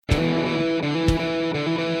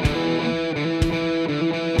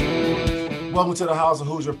Welcome to the House of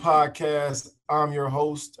Hoosier podcast. I'm your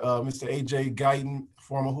host, Mr. AJ Guyton,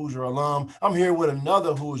 former Hoosier alum. I'm here with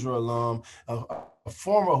another Hoosier alum, a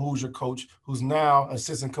former Hoosier coach who's now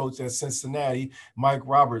assistant coach at Cincinnati, Mike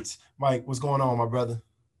Roberts. Mike, what's going on, my brother?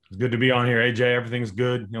 It's good to be on here, AJ. Everything's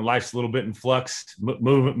good. Life's a little bit in flux,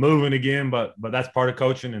 moving again, but that's part of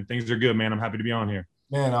coaching, and things are good, man. I'm happy to be on here.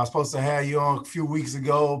 Man, I was supposed to have you on a few weeks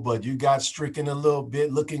ago, but you got stricken a little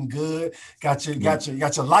bit, looking good. Got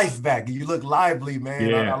your life back. You look lively, man.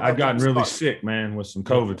 Yeah, I've gotten really sick, man, with some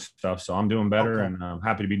COVID stuff, so I'm doing better, and I'm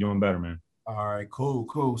happy to be doing better, man. All right,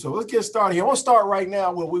 cool. So let's get started here. I want to start right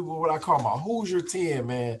now with what I call my Hoosier 10,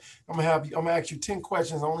 man. I'm gonna ask you 10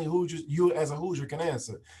 questions only Hoosiers you as a Hoosier can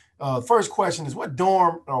answer. First question is, what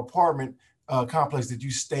dorm or apartment complex did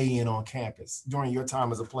you stay in on campus during your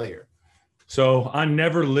time as a player? So I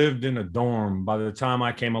never lived in a dorm. By the time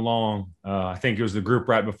I came along, I think it was the group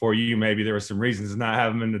right before you. Maybe there were some reasons to not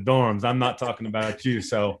have them in the dorms. I'm not talking about you.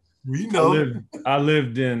 So we know. I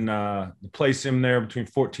lived in the place in there between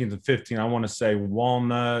 14th and 15th. I want to say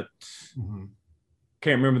Walnut. Mm-hmm.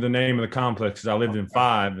 Can't remember the name of the complexes. I lived in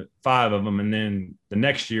five of them. And then the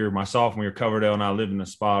next year, my sophomore year, Coverdale, and I lived in a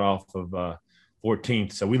spot off of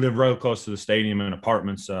 14th. So we lived real close to the stadium in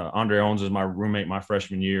apartments. Andre Owens was my roommate my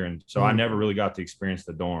freshman year. And so I never really got to experience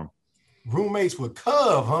the dorm. Roommates with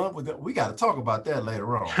Cove, huh? We got to talk about that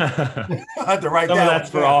later on. I have to write down. That's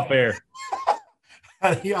for off air.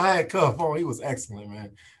 I had Cove on. He was excellent,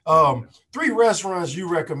 man. 3 restaurants you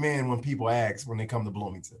recommend when people ask when they come to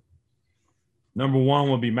Bloomington. Number 1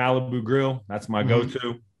 would be Malibu Grill. That's my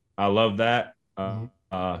go-to. I love that.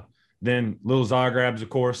 Then Little Zagrab's, of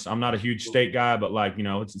course. I'm not a huge steak guy, but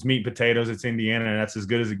it's meat and potatoes. It's Indiana, and that's as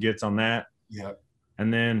good as it gets on that. Yeah.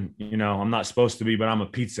 And then, I'm not supposed to be, but I'm a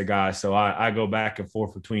pizza guy. So I go back and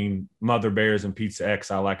forth between Mother Bears and Pizza X.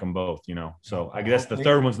 I like them both, So I guess the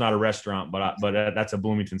third one's not a restaurant, but that's a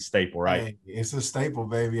Bloomington staple, right? Hey, it's a staple,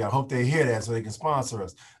 baby. I hope they hear that so they can sponsor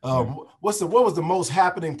us. What was the most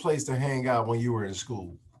happening place to hang out when you were in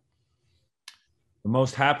school? The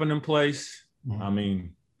most happening place? I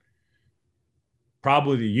mean,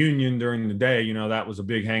 probably the Union during the day, that was a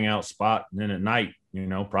big hangout spot. And then at night,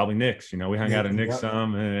 probably Nick's, we hung out at Nick's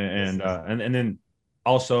some and then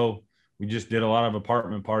also we just did a lot of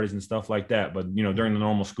apartment parties and stuff like that. But, during the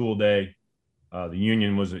normal school day, the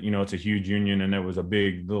Union was, it's a huge Union, and there was a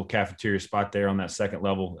big little cafeteria spot there on that second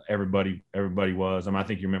level. Everybody was. I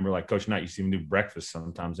think you remember, like, Coach Knight used to even do breakfast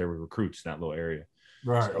sometimes. There were recruits in that little area.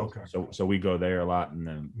 Right. So we go there a lot. And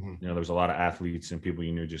then, there was a lot of athletes and people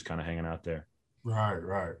you knew just kind of hanging out there.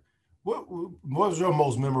 Right. What was your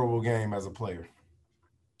most memorable game as a player?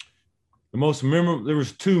 The most memorable, there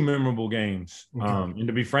was 2 memorable games. Okay. And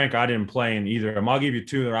to be frank, I didn't play in either of them. I'll give you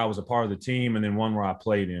 2 that I was a part of the team, and then 1 where I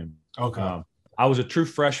played in. Okay. I was a true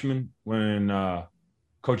freshman when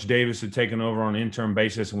Coach Davis had taken over on an interim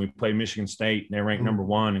basis, and we played Michigan State, and they ranked number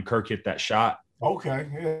 1, and Kirk hit that shot. Okay.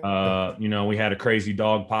 Yeah. We had a crazy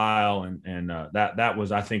dog pile, and that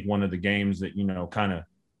was, I think, one of the games that, kind of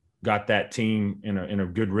got that team in a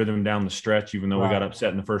good rhythm down the stretch. Even though we got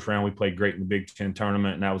upset in the first round, we played great in the Big Ten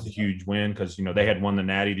tournament, and that was a huge win because, they had won the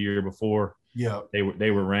Natty the year before. Yeah.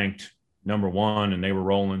 They were ranked number 1, and they were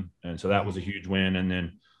rolling, and so that was a huge win. And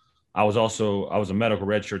then I was a medical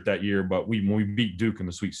redshirt that year, but when we beat Duke in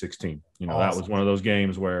the Sweet 16, awesome. That was one of those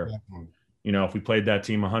games where, if we played that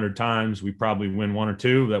team 100 times, we probably win 1 or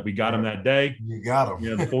 2 that we got them that day. You got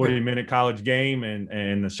them. The 40-minute college game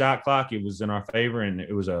and the shot clock, it was in our favor, and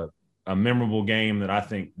it was a memorable game that I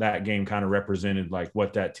think that game kind of represented like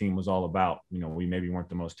what that team was all about. We maybe weren't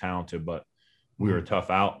the most talented, but we were tough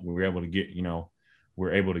out. We were able to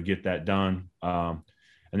get that done. And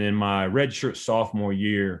then my redshirt sophomore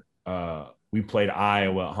year, we played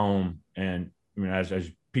Iowa at home, and as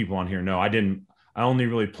people on here know, I only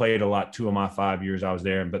really played a lot 2 of my 5 years I was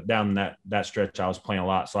there, but down that stretch I was playing a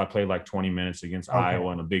lot. So I played like 20 minutes against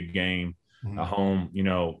Iowa in a big game at home.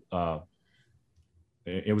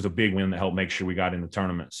 It was a big win that helped make sure we got in the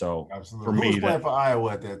tournament. So absolutely. For me, who was playing for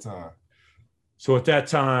Iowa at that time? So at that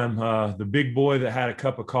time, the big boy that had a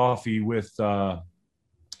cup of coffee with the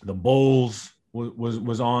Bulls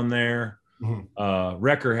was on there.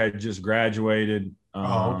 Recker had just graduated.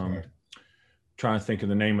 Trying to think of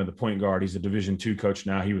the name of the point guard. He's a Division II coach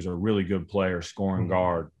now. He was a really good player, scoring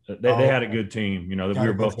guard. They had a good team. We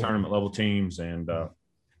were both tournament level teams, and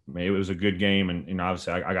it was a good game. And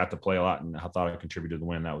obviously, I got to play a lot, and I thought I contributed to the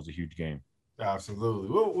win. That was a huge game. Absolutely.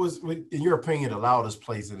 What was, in your opinion, the loudest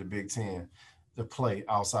place in the Big Ten to play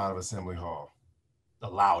outside of Assembly Hall? The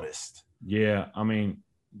loudest? Yeah,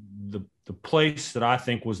 the place that I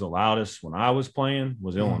think was the loudest when I was playing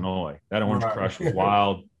was Illinois. That Orange Crush was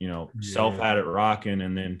wild. Self had it rocking,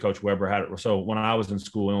 and then Coach Weber had it. So when I was in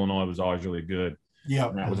school, Illinois was always really good. Yeah,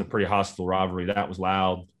 that was a pretty hostile rivalry. That was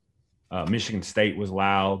loud. Michigan State was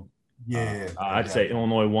loud. I'd say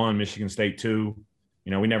Illinois 1, Michigan State 2.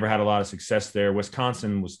 We never had a lot of success there.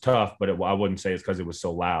 Wisconsin was tough, but I wouldn't say it's because it was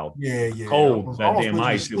so loud. Cold. That damn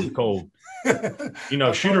ice. It was cold.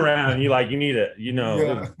 Shoot around and you need it. It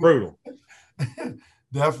was brutal.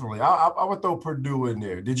 Definitely. I would throw Purdue in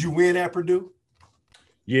there. Did you win at Purdue?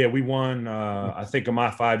 Yeah, we won. I think in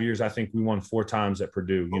my 5 years, I think we won 4 times at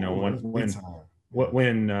Purdue.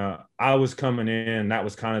 When I was coming in, that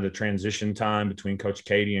was kind of the transition time between Coach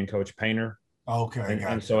Cady and Coach Painter. Okay.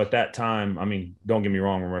 And so at that time, I mean, don't get me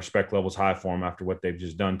wrong, respect levels high for them after what they've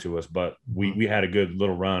just done to us, but we had a good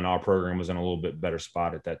little run. Our program was in a little bit better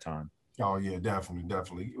spot at that time. Oh, yeah,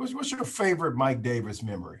 definitely. What's your favorite Mike Davis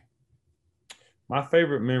memory? My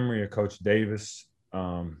favorite memory of Coach Davis,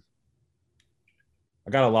 I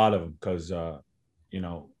got a lot of them because,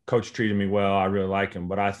 Coach treated me well. I really like him,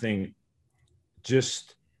 but I think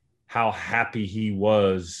just how happy he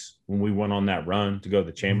was when we went on that run to go to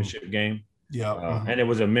the championship game. Yeah. And it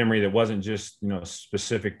was a memory that wasn't just,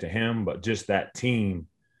 specific to him, but just that team.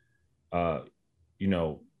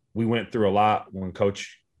 We went through a lot when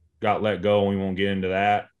Coach got let go, and we won't get into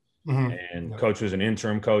that. And Coach was an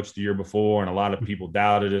interim coach the year before, and a lot of people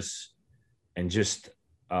doubted us, and just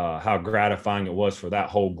how gratifying it was for that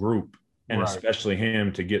whole group, and especially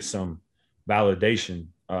him, to get some validation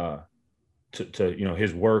to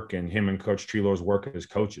his work, and him and Coach Treloar's work as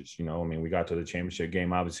coaches. We got to the championship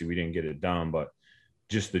game. Obviously, we didn't get it done, but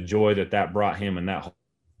just the joy that brought him and that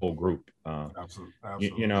whole group.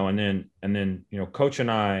 Absolutely. And then Coach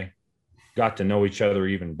and I got to know each other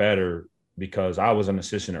even better because I was an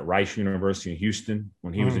assistant at Rice University in Houston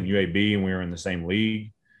when he was in UAB, and we were in the same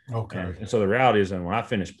league. Okay. And so the reality is, and when I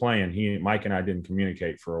finished playing, Mike and I didn't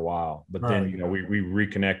communicate for a while, but then, we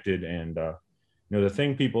reconnected. And, the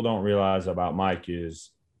thing people don't realize about Mike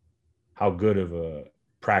is how good of a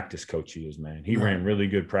practice coach he is, man. He ran really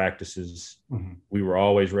good practices. We were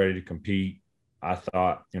always ready to compete. I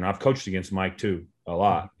thought, I've coached against Mike too a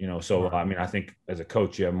lot, so, I think as a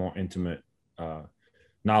coach, you have more intimate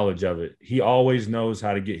knowledge of it. He always knows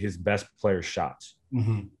how to get his best players shots.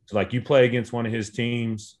 So like you play against one of his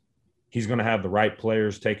teams, he's going to have the right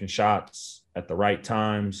players taking shots at the right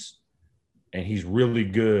times. And he's really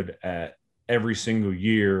good at every single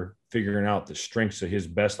year figuring out the strengths of his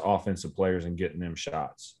best offensive players and getting them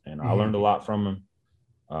shots. And I learned a lot from him.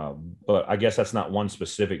 But I guess that's not one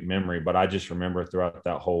specific memory, but I just remember throughout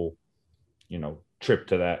that whole, trip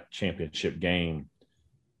to that championship game,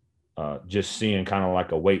 just seeing kind of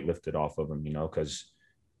like a weight lifted off of him, because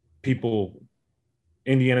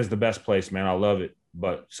Indiana's the best place, man. I love it.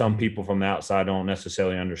 But some people from the outside don't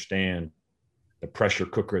necessarily understand the pressure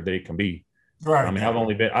cooker that it can be. Right. I mean,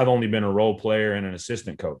 I've only been a role player and an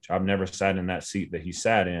assistant coach. I've never sat in that seat that he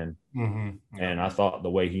sat in. And I thought the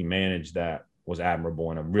way he managed that was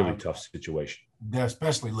admirable in a really tough situation.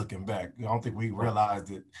 Especially looking back. I don't think we realized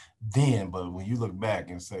it then, but when you look back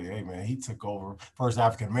and say, hey, man, he took over, first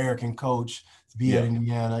African-American coach to be at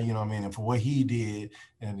Indiana, and for what he did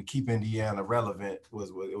and to keep Indiana relevant it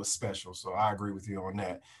was special. So I agree with you on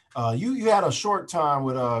that. You had a short time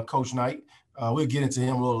with Coach Knight. We'll get into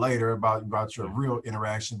him a little later about your real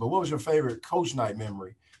interaction, but what was your favorite Coach Knight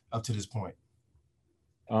memory up to this point?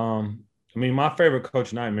 My favorite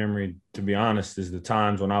Coach Knight memory, to be honest, is the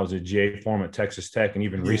times when I was a GA form at Texas Tech, and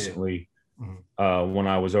even recently when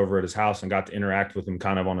I was over at his house and got to interact with him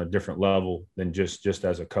kind of on a different level than just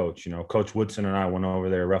as a coach. Coach Woodson and I went over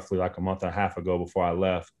there roughly like a month and a half ago before I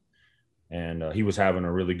left, and he was having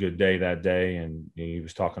a really good day that day, and he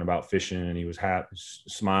was talking about fishing, and he was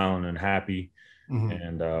smiling and happy.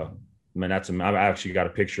 And I actually got a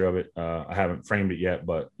picture of it. I haven't framed it yet,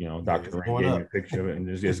 but Dr. Rand gave me a picture of it, and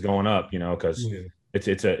it's going up, because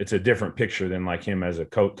it's a different picture than like him as a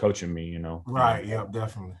coaching me, Right. Yeah,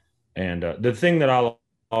 definitely. And the thing that I'll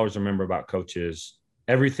always remember about Coach is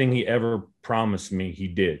everything he ever promised me, he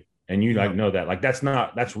did. And you know that, like, that's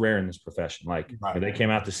rare in this profession. Like when they came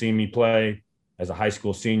out to see me play as a high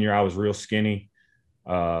school senior, I was real skinny,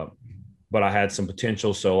 but I had some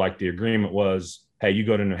potential. So like the agreement was, hey, you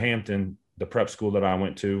go to New Hampton, the prep school that I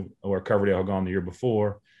went to, where Coverdale had gone the year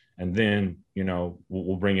before, and then,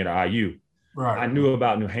 we'll bring you to IU. Right. I knew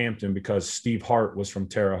about New Hampton because Steve Hart was from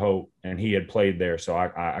Terre Haute, and he had played there. So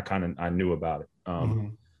I knew about it.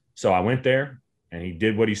 So I went there, and he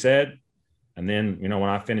did what he said. And then, you know, when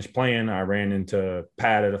I finished playing, I ran into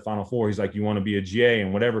Pat at a Final Four. He's like, you want to be a GA?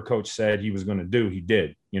 And whatever coach said he was going to do, he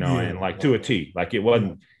did, you know, and like to a T. Like it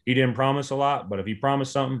wasn't, he didn't promise a lot, but if he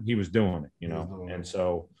promised something, he was doing it, you know. And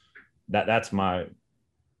so that's my, you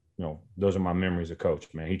know, those are my memories of Coach,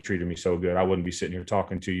 man. He treated me so good. I wouldn't be sitting here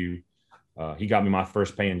talking to you. He got me my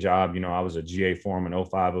first paying job. You know, I was a GA for him in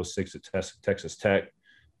 05, 06 at Texas Tech.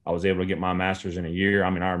 I was able to get my master's in a year. I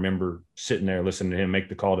mean, I remember sitting there listening to him make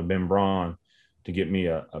the call to Ben Braun to get me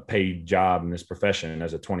a paid job in this profession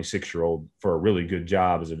as a 26-year-old for a really good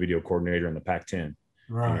job as a video coordinator in the Pac-10.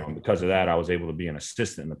 Right. You know, and because of that, I was able to be an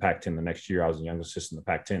assistant in the Pac-10 the next year. I was a young assistant in the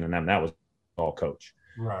Pac-10, and that was all Coach.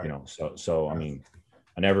 Right. You know, so I mean,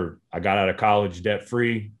 I got out of college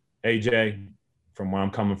debt-free, AJ. From where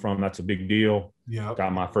I'm coming from, that's a big deal. Yeah.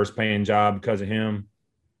 Got my first paying job because of him.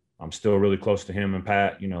 I'm still really close to him and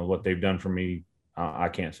Pat. You know, what they've done for me, I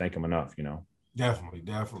can't thank them enough, you know.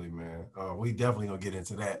 Definitely, man. We definitely gonna get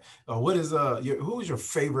into that. What is who is your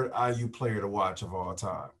favorite IU player to watch of all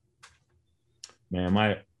time? Man,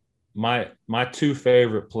 my two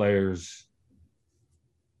favorite players,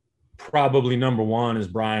 probably number one is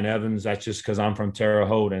Brian Evans. That's just because I'm from Terre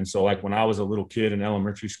Haute. And so like when I was a little kid in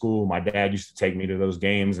elementary school, my dad used to take me to those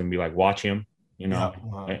games and be like, watch him, you know.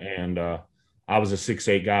 Yeah. And I was a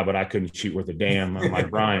 6'8" guy, but I couldn't shoot worth a damn like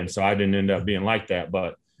Brian. So I didn't end up being like that.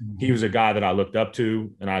 But he was a guy that I looked up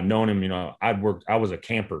to, and I'd known him, you know, I was a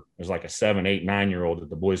camper. It was like a 7, 8, 9-year-old at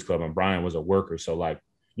the boys club, and Brian was a worker. So like,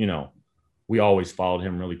 you know, we always followed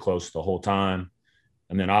him really close the whole time.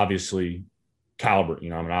 And then obviously Calvert, you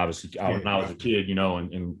know, I mean, obviously when I was a kid, you know,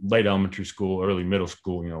 in late elementary school, early middle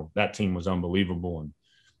school, you know, that team was unbelievable. And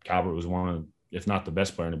Calvert was one of, if not the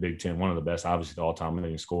best player in the Big Ten, one of the best, obviously the all-time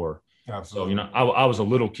leading scorer. Absolutely. So, you know, I was a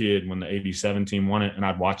little kid when the 87 team won it, and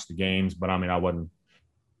I'd watch the games, but I mean, I wasn't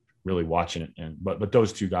really watching it. But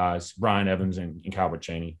those two guys, Brian Evans and Calvert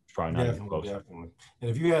Chaney, probably not even close. Definitely. And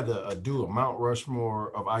if you had to do a Mount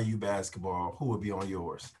Rushmore of IU basketball, who would be on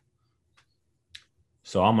yours?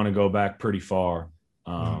 So I'm going to go back pretty far.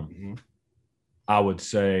 I would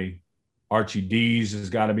say Archie Dees has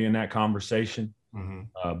got to be in that conversation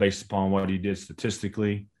based upon what he did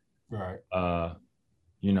statistically. Right.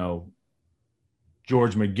 You know,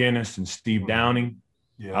 George McGinnis and Steve Downing.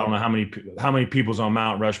 Yeah. I don't know how many people's on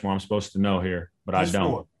Mount Rushmore I'm supposed to know here, but I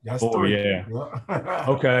don't. Four, yeah.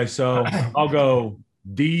 Okay, so I'll go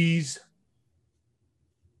Dees,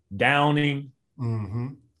 Downing,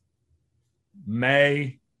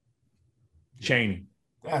 May, Chaney.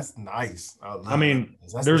 That's nice. I mean,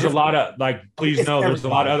 there's a lot of, like, please know there's a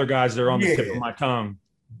lot of other guys that are on the tip of my tongue.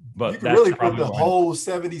 But you can really put the whole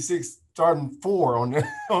 76 starting 4 on the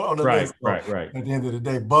list. Right. At the end of the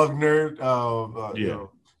day, Bugner, you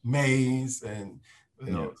know, Mays, and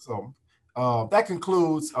you know, so that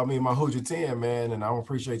concludes, I mean, my Hoosier 10, man, and I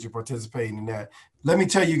appreciate you participating in that. Let me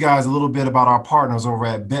tell you guys a little bit about our partners over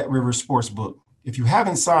at Bet Rivers Sportsbook. If you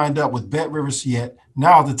haven't signed up with Bet Rivers yet,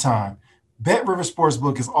 now's the time. Bet Rivers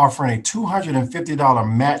Sportsbook is offering a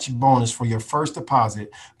 $250 match bonus for your first deposit.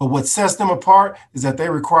 But what sets them apart is that they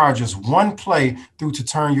require just one play through to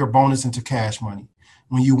turn your bonus into cash money.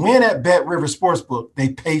 When you win at Bet Rivers Sportsbook, they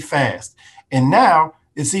pay fast. And now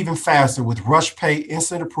it's even faster with Rush Pay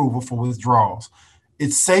instant approval for withdrawals.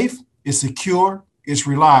 It's safe, it's secure, it's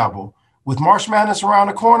reliable. With March Madness around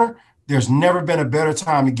the corner, there's never been a better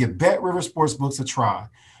time to give Bet Rivers Sportsbooks a try.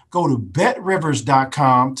 Go to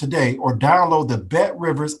betrivers.com today or download the Bet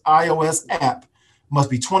Rivers iOS app. Must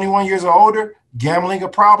be 21 years or older. Gambling a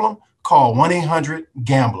problem? Call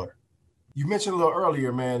 1-800-GAMBLER. You mentioned a little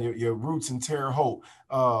earlier, man, your roots in Terre Haute.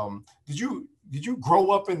 Did you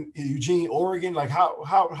grow up in Eugene, Oregon? Like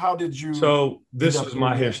how did you? So this is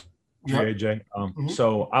my history, AJ.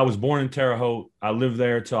 So I was born in Terre Haute. I lived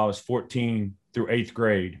there till I was 14 through 8th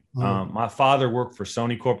grade. My father worked for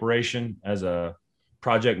Sony Corporation as a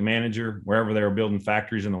project manager wherever they were building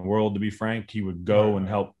factories in the world. To be frank, he would go and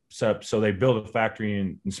help set up. So they built a factory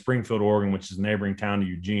in Springfield, Oregon, which is a neighboring town to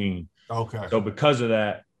Eugene. Okay. So because of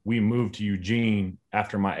that, we moved to Eugene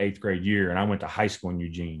after my 8th grade year, and I went to high school in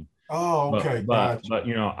Eugene. Oh, okay. But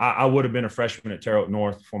you know, I would have been a freshman at Terre Haute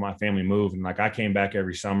North before my family moved, and like I came back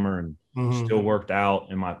every summer and still worked out.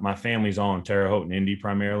 And my family's all in Terre Haute and Indy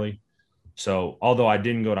primarily. So although I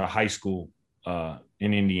didn't go to high school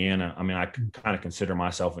in Indiana, I mean, I kind of consider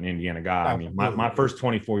myself an Indiana guy. I mean, my first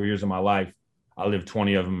 24 years of my life, I lived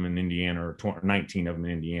 20 of them in Indiana, or 19 of them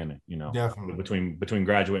in Indiana, you know, definitely between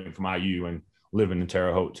graduating from IU and living in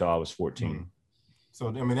Terre Haute till I was 14. So,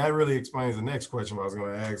 I mean, that really explains the next question I was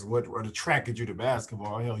going to ask. What attracted you to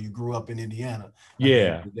basketball? You know, you grew up in Indiana at the end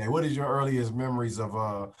Yeah. of the day. What is your earliest memories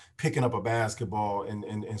of picking up a basketball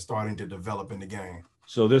and starting to develop in the game?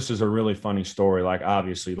 So this is a really funny story. Like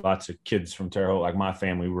obviously, lots of kids from Terre Haute, like my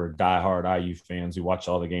family, were diehard IU fans. We watched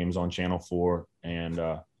all the games on Channel 4, and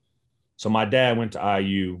so my dad went to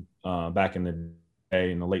IU back in the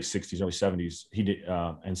day in the late '60s, early '70s. He did,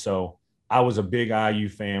 and so I was a big IU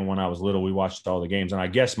fan when I was little. We watched all the games, and I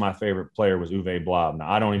guess my favorite player was Uwe Blab.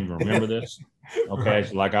 Now I don't even remember this. Okay, Right.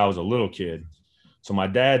 so like I was a little kid. So my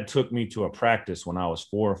dad took me to a practice when I was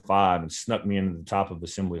 4 or 5 and snuck me into the top of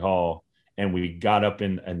Assembly Hall, and we got up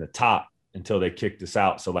in the top until they kicked us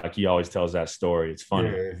out. So like he always tells that story. It's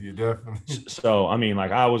funny. Yeah, you definitely. So I mean,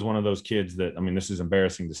 like I was one of those kids that, I mean, this is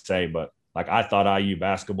embarrassing to say, but like I thought IU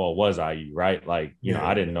basketball was IU, right? Like, you know, Yeah.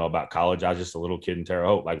 I didn't know about college. I was just a little kid in Terre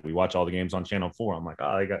Haute. Like we watch all the games on Channel 4. I'm like, oh,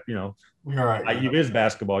 I got, you know, You're right. IU is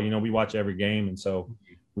basketball. You know, we watch every game, and so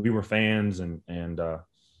we were fans, and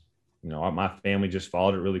you know, my family just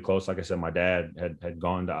followed it really close. Like I said, my dad had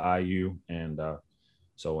gone to IU, and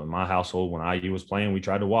so in my household, when IU was playing, we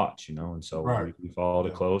tried to watch, you know, and so Right. we followed it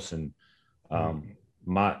Yeah. close. And Mhm.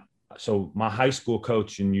 my my high school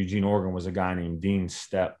coach in Eugene, Oregon, was a guy named Dean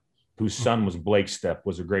Stepp, whose son was Blake Stepp,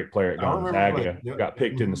 was a great player at I remember Blake. Gonzaga, Yep. got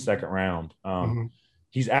picked in the Hmm. second round. Hmm.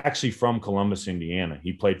 He's actually from Columbus, Indiana.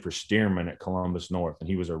 He played for Stearman at Columbus North, and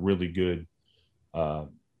he was a really good uh,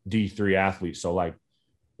 D3 athlete. So like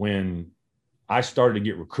when I started to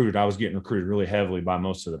get recruited, I was getting recruited really heavily by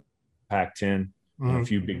most of the Pac-10 and a Hmm.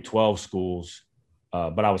 few Big 12 schools.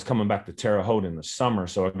 But I was coming back to Terre Haute in the summer.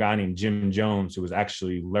 So a guy named Jim Jones, who was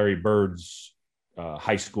actually Larry Bird's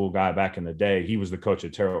high school guy back in the day, he was the coach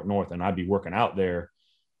at Terre Haute North, and I'd be working out there.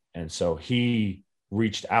 And so he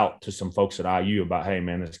reached out to some folks at IU about, hey,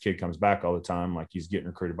 man, this kid comes back all the time. Like he's getting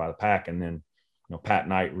recruited by the Pac. And then, you know, Pat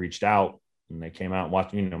Knight reached out, and they came out and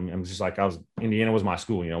watched, you know, I'm just like, Indiana was my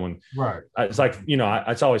school, you know, when Right. it's like, you know,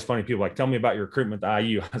 it's always funny. People like, tell me about your recruitment to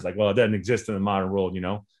IU. I was like, well, it doesn't exist in the modern world. You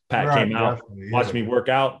know, Pat Right. came out, Definitely. watched Yeah. me work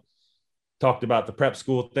out, talked about the prep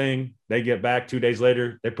school thing. They get back 2 days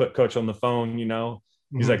later, they put coach on the phone, you know,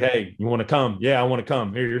 he's Hmm. like, hey, you want to come? Yeah, I want to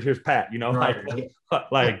come. Here's Pat, you know, Right.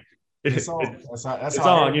 like It's on. That's it's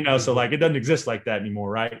how on, you everything know, is. so like it doesn't exist like that anymore,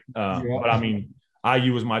 right? Yeah. But I mean,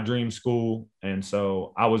 IU was my dream school, and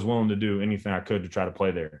so I was willing to do anything I could to try to play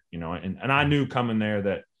there, you know, and I knew coming there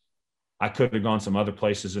that I could have gone some other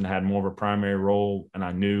places and had more of a primary role, and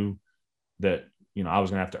I knew that, you know, I was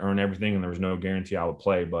gonna have to earn everything, and there was no guarantee I would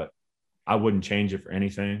play, but I wouldn't change it for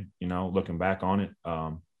anything, you know, looking back on it.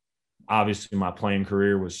 Obviously my playing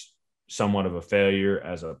career was somewhat of a failure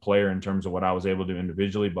as a player in terms of what I was able to do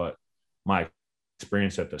individually, but my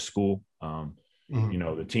experience at the school, Hmm. you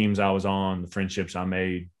know, the teams I was on, the friendships I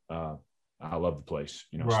made, I love the place,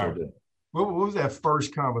 you know, still Right. do. What was that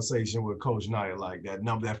first conversation with Coach Knight like? That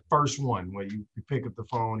number, that first one where you pick up the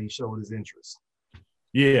phone, he showed his interest.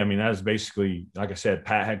 Yeah, I mean, that was basically, like I said,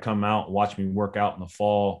 Pat had come out and watched me work out in the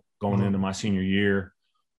fall going into Hmm. my senior year.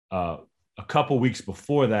 Uh, a couple weeks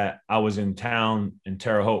before that, I was in town in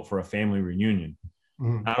Terre Haute for a family reunion.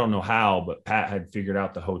 Hmm. I don't know how, but Pat had figured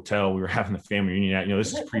out the hotel we were having the family reunion at. You know,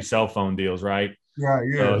 this is pre-cell phone deals, right? Right.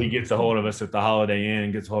 So Yeah. he gets a hold of us at the Holiday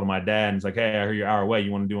Inn, gets a hold of my dad, and he's like, "Hey, I hear you're our way.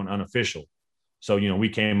 You want to do an unofficial?" So, you know, we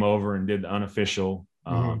came over and did the unofficial.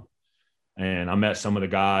 Hmm. And I met some of the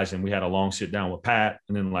guys, and we had a long sit down with Pat.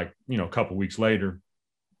 And then, like, you know, a couple weeks later,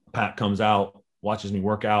 Pat comes out, watches me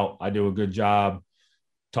work out. I do a good job,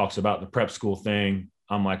 talks about the prep school thing.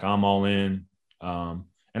 I'm like, I'm all in.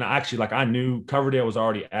 And I actually, like, I knew Coverdale was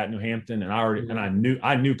already at New Hampton, and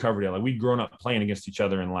I knew Coverdale. Like, we'd grown up playing against each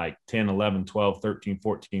other in like 10, 11, 12, 13,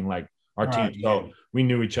 14, like our Right. team. So we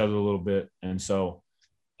knew each other a little bit. And so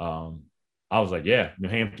um, I was like, yeah, New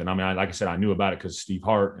Hampton. I mean, like I said, I knew about it because Steve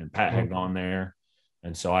Hart and Pat had Mhm. gone there.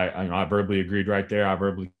 And so you know, I verbally agreed right there. I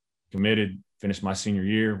verbally committed, finished my senior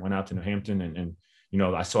year, went out to New Hampton. And you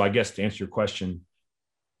know, so I guess to answer your question,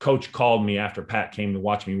 coach called me after Pat came to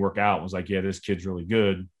watch me work out and was like, yeah, this kid's really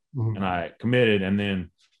good. And Mhm. I committed. And then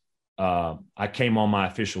I came on my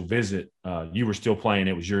official visit. You were still playing.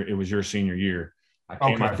 It was your senior year. I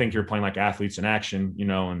came, I Okay. think you're playing like athletes in action, you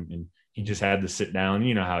know, and he just had to sit down.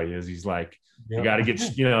 You know how he is. He's like, you Yep. got to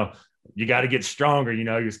get, you know, you got to get stronger. You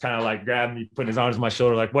know, he was kind of like grabbing me, putting his arms on my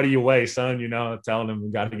shoulder, like, what do you weigh, son? You know, telling him we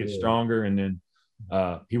got to get Yeah. stronger. And then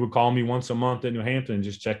he would call me once a month at New Hampton and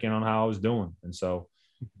just check in on how I was doing. And so,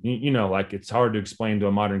 you know, like it's hard to explain to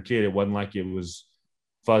a modern kid. It wasn't like it was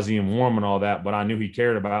fuzzy and warm and all that, but I knew he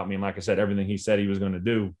cared about me. And like I said, everything he said he was going to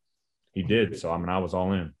do, he did. So, I mean, I was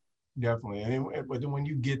all in. Definitely. But then when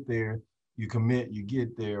you get there, you commit, you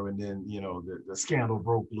get there, and then the scandal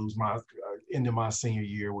broke loose into my senior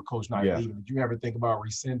year with Coach Knight leaving. Did you ever think about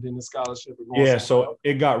rescinding the scholarship and going somewhere else?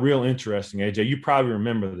 It got real interesting, AJ. You probably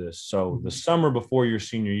remember this. So the summer before your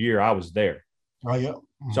senior year, I was there. Oh yeah.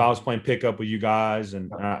 So I was playing pickup with you guys,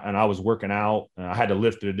 and I was working out. And I had to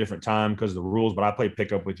lift at a different time because of the rules, but I played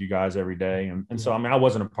pickup with you guys every day. And so, I mean, I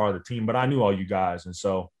wasn't a part of the team, but I knew all you guys. And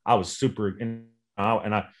so I was super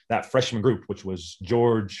that freshman group, which was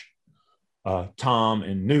George, Tom,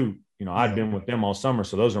 and Newt, I'd been with them all summer.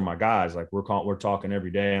 So those are my guys. Like we're talking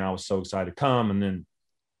every day, and I was so excited to come. And then,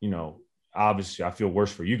 obviously I feel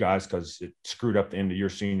worse for you guys because it screwed up the end of your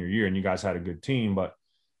senior year and you guys had a good team. But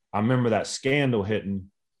I remember that scandal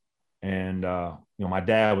hitting, and my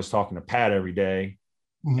dad was talking to Pat every day,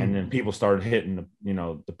 and then people started hitting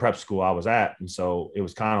the prep school I was at, and so it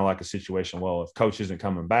was kind of like a situation. Well, if Coach isn't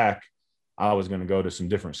coming back, I was going to go to some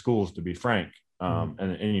different schools, to be frank. And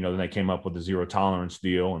then they came up with the zero tolerance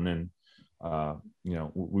deal, and then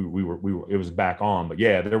we were it was back on. But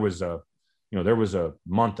yeah, there was a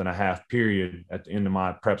month and a half period at the end of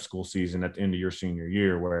my prep school season, at the end of your senior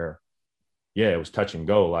year, where it was touch and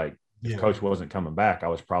go. Like if Coach wasn't coming back, I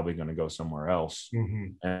was probably going to go somewhere else.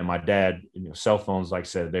 And my dad, cell phones, like I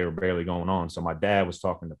said, they were barely going on. So my dad was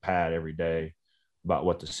talking to Pat every day about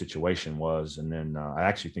what the situation was. And then I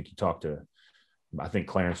actually think he talked to, I think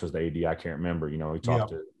Clarence was the AD. I can't remember, he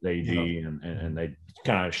talked to the AD and they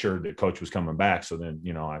kind of assured that Coach was coming back. So then,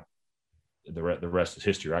 the rest is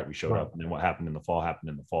history, right? We showed up, and then what happened in the fall happened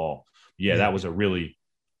in the fall. That was a really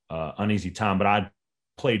uneasy time, but I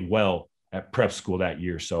played well at prep school that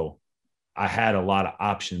year. So I had a lot of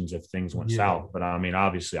options if things went south, but I mean,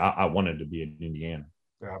 obviously I wanted to be in Indiana.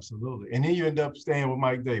 Absolutely. And then you end up staying with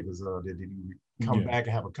Mike Davis. Did you come back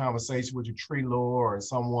and have a conversation with your Treloar or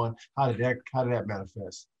someone? How did that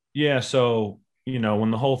manifest? Yeah. So,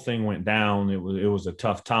 when the whole thing went down, it was a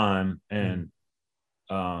tough time, and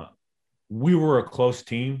we were a close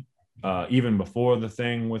team even before the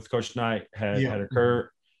thing with Coach Knight had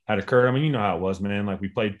occurred. I mean, you know how it was, man. Like we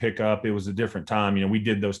played pickup. It was a different time. We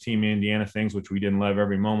did those Team Indiana things, which we didn't love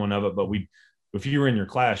every moment of it. But if you were in your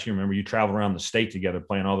class, you remember you traveled around the state together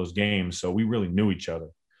playing all those games. So we really knew each other.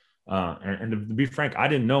 And to be frank, I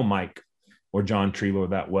didn't know Mike or John Treloar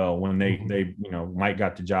that well when they Mike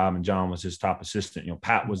got the job and John was his top assistant.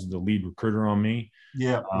 Pat was the lead recruiter on me.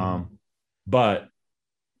 Yeah. But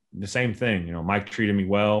the same thing, Mike treated me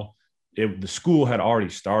well. The school had already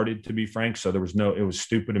started, to be frank. So it was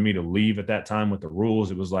stupid of me to leave at that time with the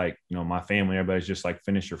rules. It was like, my family, everybody's just like,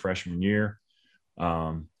 finish your freshman year.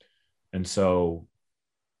 And so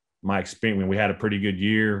my experience, we had a pretty good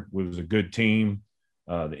year. It was a good team.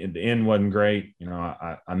 The end wasn't great.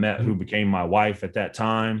 I met who became my wife at that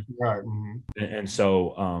time. Right. And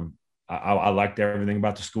so I liked everything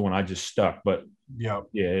about the school and I just stuck, but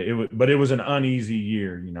it was an uneasy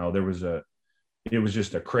year. It was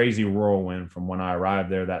just a crazy whirlwind from when I arrived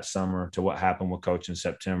there that summer to what happened with Coach in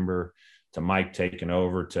September, to Mike taking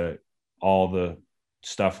over, to all the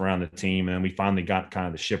stuff around the team. And then we finally got kind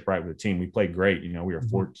of the ship right with the team. We played great. We were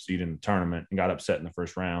fourth seed in the tournament and got upset in the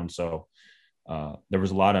first round. So there was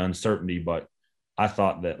a lot of uncertainty, but I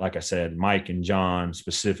thought that, like I said, Mike and John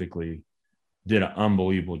specifically did an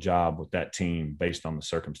unbelievable job with that team based on the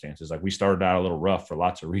circumstances. Like we started out a little rough for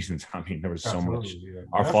lots of reasons. I mean, there was so much.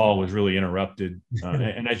 Our fall was really interrupted,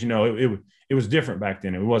 and as you know, it was different back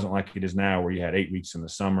then. It wasn't like it is now, where you had 8 weeks in the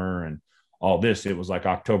summer and all this. It was like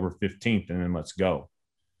October 15th, and then let's go.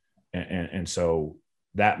 And so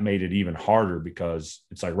that made it even harder because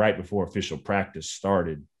it's like right before official practice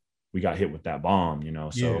started, we got hit with that bomb.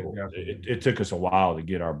 So it took us a while to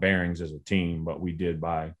get our bearings as a team, but we did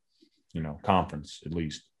by conference at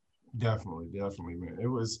least. Definitely, man. It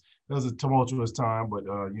was a tumultuous time, but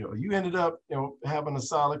you ended up having a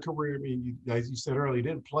solid career. I mean, as you said earlier, you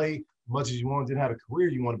didn't play much as you wanted, didn't have a career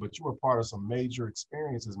you wanted, but you were part of some major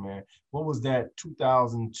experiences, man. What was that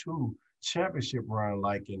 2002 championship run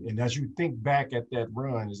like? And as you think back at that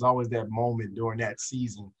run, there's always that moment during that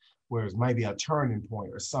season where it's maybe a turning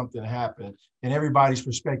point or something happened, and everybody's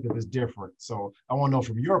perspective is different. So I want to know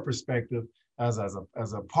from your perspective, as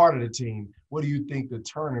a part of the team, what do you think the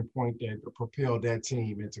turning point that propelled that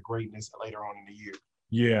team into greatness later on in the year?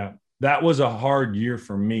 Yeah, that was a hard year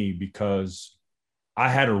for me because I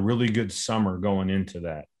had a really good summer going into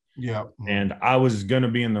that. Yeah. And I was going to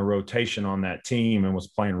be in the rotation on that team and was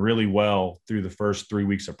playing really well through the first 3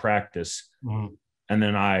 weeks of practice. And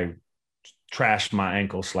then I trashed my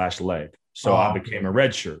ankle/leg. So I became a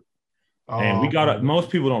redshirt. And we got Okay. most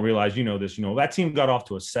people don't realize, this, that team got off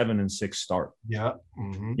to a 7-6 start. Yeah.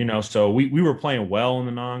 So we were playing well in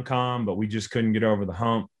the non-con, but we just couldn't get over the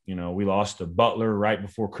hump. We lost to Butler right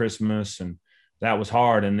before Christmas, and that was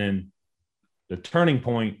hard. And then the turning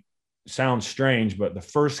point sounds strange, but the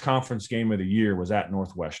first conference game of the year was at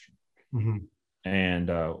Northwestern.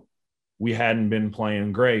 And we hadn't been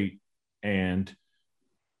playing great. And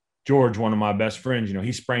George, one of my best friends,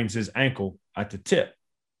 he sprains his ankle at the tip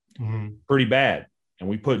pretty bad. And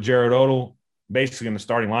we put Jared Odell basically in the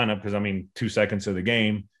starting lineup because, 2 seconds of the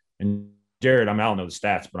game. And Jared, I don't know the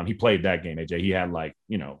stats, but he played that game, AJ. He had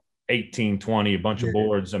 18, 20, a bunch of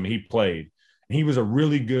boards. He played. And he was a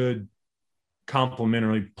really good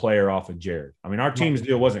complimentary player off of Jared. Our team's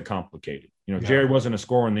deal wasn't complicated. Jared wasn't a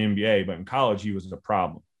scorer in the NBA, but in college he was a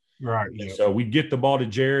problem. Right. Yeah. So we get the ball to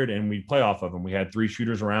Jared and we play off of him. We had 3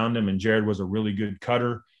 shooters around him, and Jared was a really good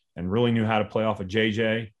cutter and really knew how to play off of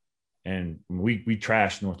JJ. And we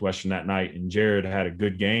trashed Northwestern that night, and Jared had a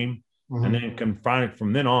good game. And then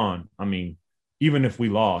from then on, even if we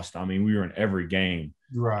lost, we were in every game.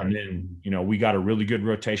 Right. And then, we got a really good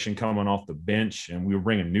rotation coming off the bench, and we were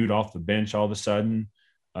bringing Newt off the bench all of a sudden.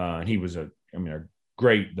 And he was the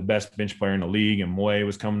best bench player in the league, and Moye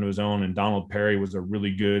was coming to his own, and Donald Perry was a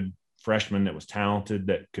really good freshman that was talented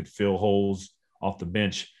that could fill holes off the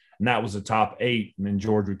bench. And that was the top 8. And then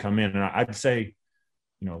George would come in. And I'd say,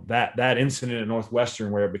 that incident at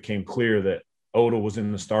Northwestern where it became clear that Odell was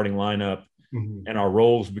in the starting lineup and our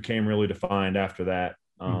roles became really defined after that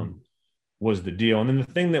was the deal. And then the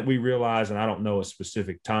thing that we realized, and I don't know a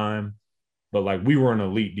specific time, but we were an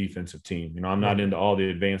elite defensive team. I'm not into all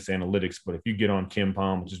the advanced analytics, but if you get on Kim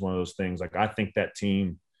Palm, which is one of those things, I think that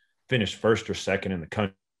team finished first or second in the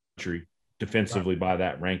country defensively by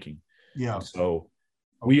that ranking. Yeah. And so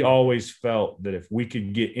we always felt that if we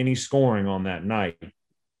could get any scoring on that night,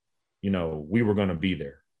 we were going to be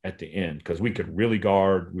there at the end because we could really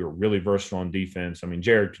guard. We were really versatile on defense.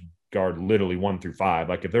 Jared could guard literally 1 through 5.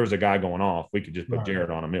 If there was a guy going off, we could just put Jared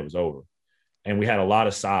on him. It was over. And we had a lot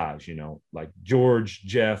of size, like George,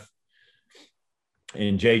 Jeff,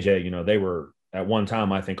 and JJ, they were at one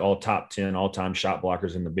time, I think, all top 10 all-time shot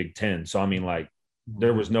blockers in the Big Ten. So,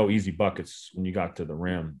 there was no easy buckets when you got to the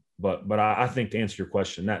rim. But I think to answer your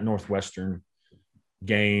question, that Northwestern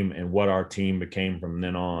game and what our team became from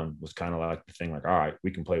then on was kind of like the thing, all right, we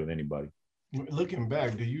can play with anybody. Looking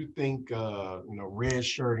back, do you think, red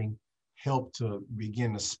shirting helped to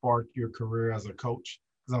begin to spark your career as a coach?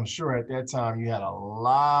 Because I'm sure at that time you had a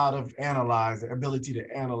lot of ability to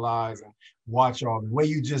analyze and watch all. The way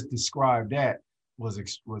you just described that was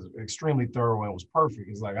extremely thorough and was perfect.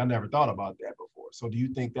 It's I never thought about that before. So do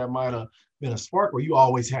you think that might have been a spark, or you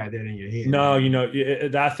always had that in your head? No,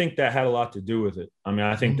 I think that had a lot to do with it.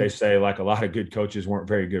 I think they say a lot of good coaches weren't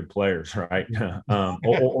very good players, right?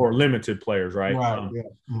 or limited players, right? Right.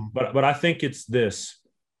 But I think it's this.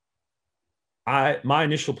 My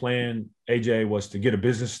initial plan, AJ, was to get a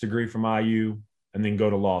business degree from IU and then go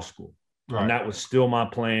to law school. Right. And that was still my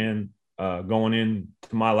plan going into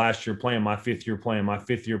my last year playing, my fifth year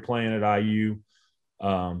playing at IU.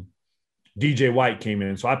 DJ White came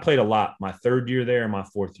in. So I played a lot my 3rd year there and my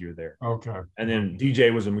 4th year there. Okay. And then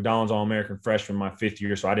DJ was a McDonald's All-American freshman my 5th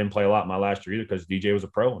year. So I didn't play a lot my last year either because DJ was a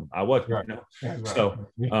pro and I wasn't. Right. Right. So,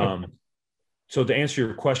 so to answer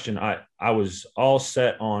your question, I was all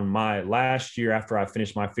set on my last year after I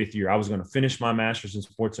finished my 5th year. I was going to finish my master's in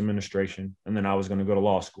sports administration, and then I was going to go to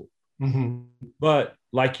law school. But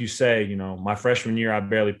like you say, my freshman year, I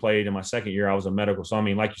barely played. In my 2nd year, I was a medical. So,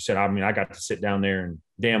 like you said, I got to sit down there, and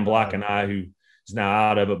Dan Block and I, who is now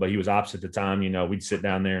out of it, but he was opposite at the time, we'd sit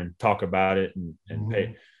down there and talk about it and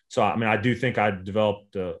pay. So, I do think I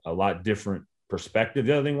developed a lot different perspective.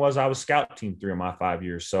 The other thing was I was scout team 3 of my 5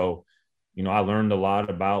 years. So, I learned a lot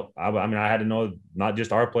about, I had to know not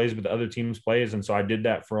just our plays, but the other team's plays. And so I did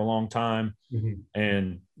that for a long time.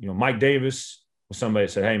 And, Mike Davis was somebody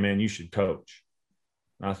that said, hey, man, you should coach.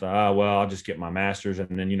 And I thought, well, I'll just get my master's.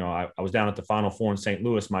 And then, I was down at the Final Four in St.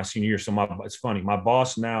 Louis my senior year. So it's funny. My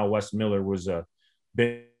boss now, Wes Miller, was a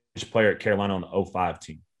bench player at Carolina on the 05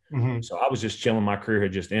 team. So I was just chilling. My career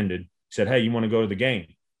had just ended. He said, hey, you want to go to the game?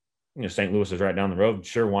 St. Louis is right down the road.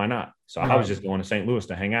 Sure, why not? So I was just going to St. Louis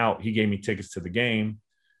to hang out. He gave me tickets to the game.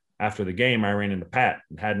 After the game, I ran into Pat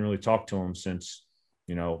and hadn't really talked to him since,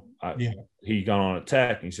 he got on at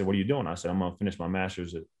Tech. And he said, what are you doing? I said, I'm going to finish my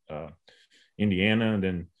master's at Indiana and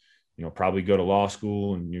then, probably go to law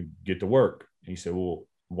school and you get to work. And he said, well,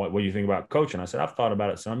 what do you think about coaching? I said, I've thought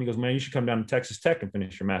about it some. He goes, man, you should come down to Texas Tech and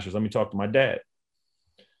finish your master's. Let me talk to my dad.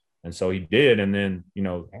 And so he did. And then,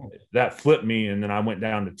 that flipped me. And then I went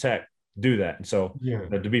down to Tech to do that. And so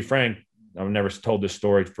to be frank, I've never told this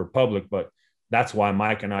story for public, but that's why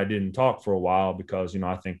Mike and I didn't talk for a while, because,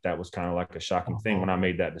 I think that was kind of like a shocking thing when I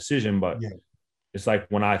made that decision. But it's like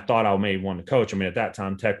when I thought I may want to coach. I mean, at that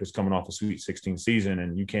time, Tech was coming off a Sweet 16 season,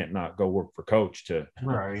 and you can't not go work for coach to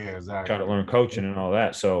try to learn coaching and all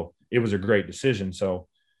that. So it was a great decision. So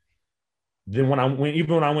then when I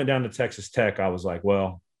went down to Texas Tech, I was like,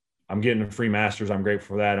 well, I'm getting a free master's. I'm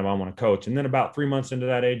grateful for that. And I want to coach. And then about 3 months into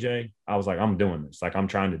that, AJ, I was like, I'm doing this. Like, I'm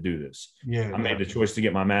trying to do this. I made the choice to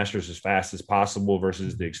get my master's as fast as possible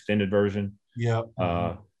versus the extended version.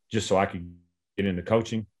 Just so I could get into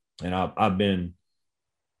coaching. And I've been,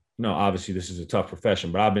 obviously this is a tough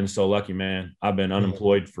profession, but I've been so lucky, man. I've been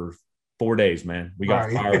unemployed for 4 days, man. We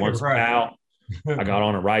got fired once out. I got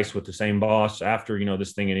on at Rice with the same boss after,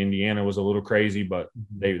 this thing in Indiana was a little crazy, but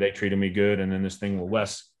they treated me good. And then this thing with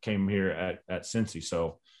Wes came here at Cincy.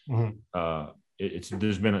 So it's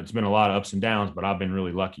been a lot of ups and downs, but I've been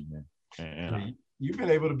really lucky, man. And you've been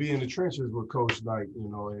able to be in the trenches with Coach, like,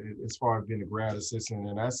 as far as being a grad assistant,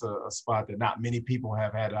 and that's a spot that not many people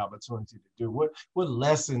have had the opportunity to do. What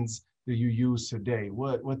lessons do you use today?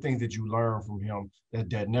 What things did you learn from him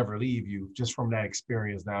that never leave you just from that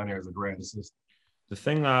experience down there as a grad assistant? The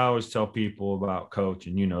thing that I always tell people about Coach,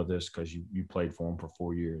 and you know this because you played for him for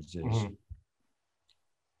 4 years, is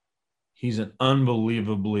he's an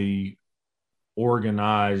unbelievably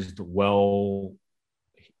organized,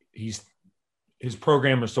 his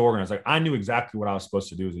program is so organized. Like, I knew exactly what I was supposed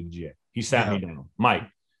to do as a GA. He sat me down. Mike,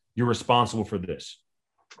 you're responsible for this.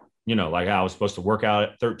 Like I was supposed to work out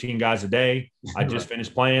at 13 guys a day. I just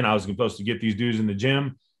finished playing. I was supposed to get these dudes in the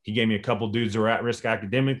gym. He gave me a couple dudes that were at risk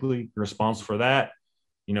academically. You're responsible for that.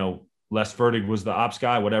 Les Fertig was the ops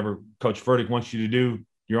guy. Whatever Coach Fertig wants you to do,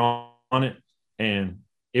 you're on it. And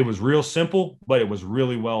it was real simple, but it was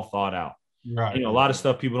really well thought out. Right. A lot of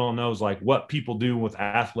stuff people don't know is like what people do with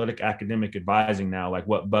athletic academic advising now, like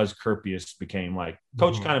what Buzz Kurpius became. Like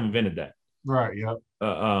Coach kind of invented that. Right. Yep.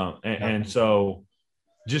 And so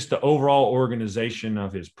just the overall organization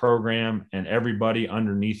of his program and everybody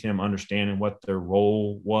underneath him understanding what their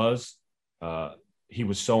role was, he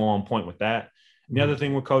was so on point with that. And the other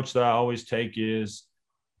thing with Coach that I always take is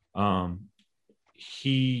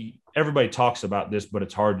everybody talks about this, but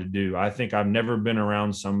it's hard to do. I think I've never been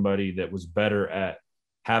around somebody that was better at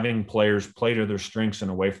having players play to their strengths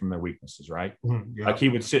and away from their weaknesses, right? Like he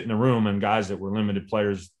would sit in the room and guys that were limited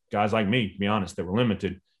players, guys like me, to be honest, that were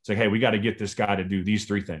limited, say, hey, we got to get this guy to do these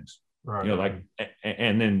 3 things,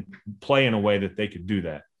 and then play in a way that they could do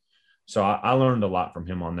that. So I learned a lot from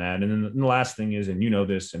him on that. And then the last thing is, and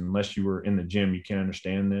this, unless you were in the gym, you can't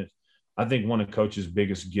understand this. I think one of Coach's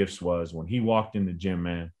biggest gifts was when he walked in the gym,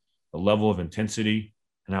 man, the level of intensity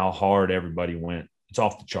and how hard everybody went. It's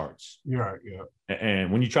off the charts. Yeah.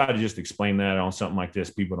 And when you try to just explain that on something like this,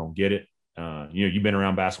 people don't get it. You've been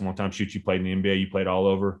around basketball one time. Shoot, you played in the NBA, you played all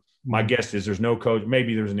over. My guess is there's no coach.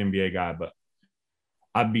 Maybe there's an NBA guy, but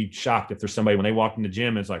I'd be shocked if there's somebody when they walk in the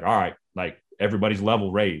gym, it's like, all right, like everybody's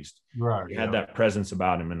level raised. Right. He had that presence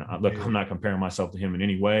about him. And look, I'm not comparing myself to him in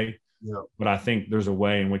any way. Yeah. But I think there's a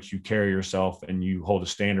way in which you carry yourself and you hold a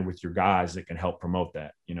standard with your guys that can help promote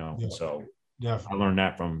that, So definitely. I learned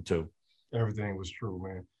that from him too. Everything was true,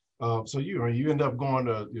 man. So you end up going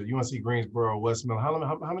to UNC Greensboro, Westmoreland.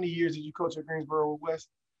 How many years did you coach at Greensboro with West?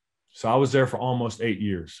 So I was there for almost 8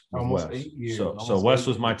 years. Almost 8 years. So Wes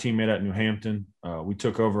was my teammate at New Hampton. We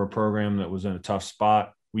took over a program that was in a tough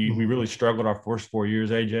spot. We really struggled our first 4 years,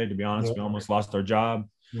 AJ, to be honest. We almost lost our job.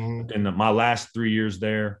 In my last 3 years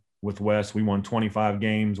there with Wes, we won 25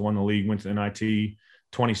 games, won the league, went to NIT,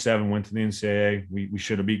 27 went to the NCAA. We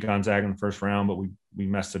should have beat Gonzaga in the first round, but we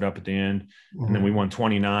messed it up at the end. And then we won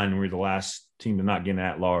 29, and we were the last team to not get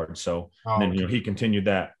at large. So then he continued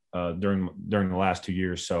that during the last 2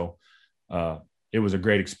 years. So it was a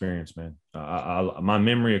great experience, man. My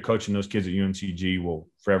memory of coaching those kids at UNCG will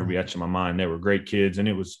forever be etched in my mind. They were great kids, and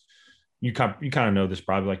it was you kind of know this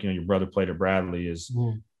probably, like your brother played at Bradley.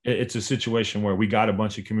 It's a situation where we got a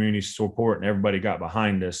bunch of community support and everybody got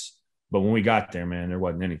behind us, but when we got there, man, there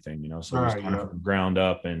wasn't anything, So it was kind of from the ground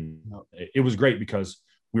up, and it was great because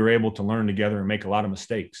we were able to learn together and make a lot of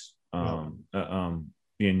mistakes.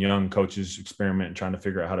 Being young coaches, experiment and trying to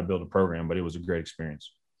figure out how to build a program, but it was a great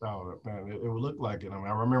experience. Oh, man, it would look like it. I mean,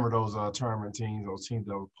 I remember those tournament teams, those teams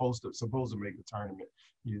that were supposed to make the tournament.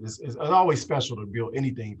 It's always special to build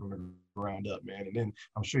anything from the ground up, man. And then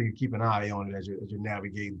I'm sure you keep an eye on it as you're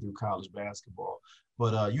navigating through college basketball.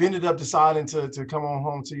 But you ended up deciding to come on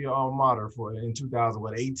home to your alma mater in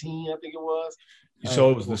 2018, I think it was.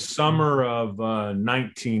 So it was the summer of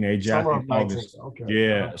 19, AJ. Summer of 19. August. Okay.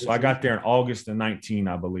 Yeah. So I got there in August of 19,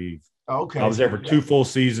 I believe. Okay. I was there for 2 full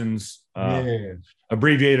seasons. Yeah.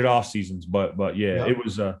 Abbreviated off seasons, but yeah, Yep. it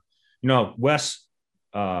was Wes.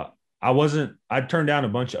 I turned down a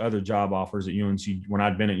bunch of other job offers at UNC when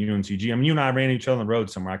I'd been at UNCG. I mean, you and I ran each other on the road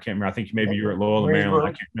somewhere. I can't remember. I think maybe you were at Loyola Maryland.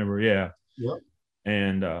 I can't remember. Yeah. Yep.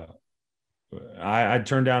 And I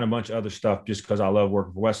turned down a bunch of other stuff just because I love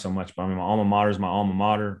working for Wes so much. But I mean, my alma mater is my alma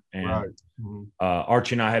mater, and right. Mm-hmm.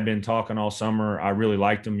 Archie and I had been talking all summer. I really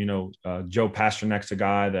liked him. Joe Pasternak's a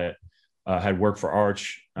guy that had worked for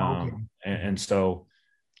Arch, and so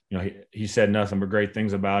he said nothing but great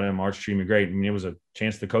things about him. Arch treated me great. I mean, it was a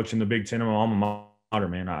chance to coach in the Big Ten of my alma mater,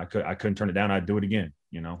 man. I couldn't turn it down. I'd do it again.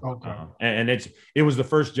 And it was the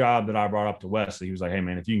first job that I brought up to Wesley. He was like, "Hey,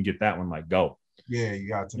 man, if you can get that one, like, go." Yeah, you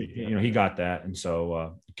got to. He got that, and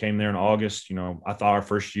so came there in August. I thought our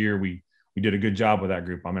first year we did a good job with that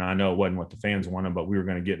group. I mean, I know it wasn't what the fans wanted, but we were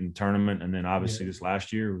going to get in the tournament, and then obviously this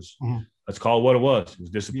last year was let's call it what it was. It was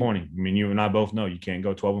disappointing. I mean, you and I both know you can't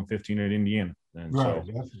go 12-15 at Indiana, and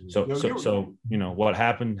so what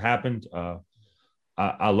happened.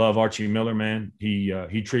 I love Archie Miller, man.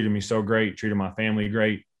 He treated me so great, treated my family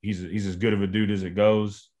great. He's as good of a dude as it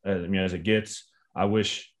goes, as it gets. I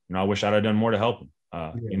wish I'd have done more to help him.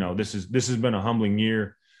 This has been a humbling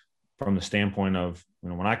year from the standpoint of,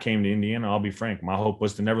 when I came to Indiana, I'll be frank, my hope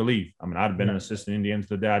was to never leave. I mean, I'd have been an assistant in Indiana to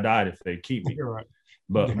the day I died if they'd keep me. You're right.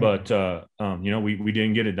 But we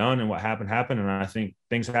didn't get it done, and what happened. And I think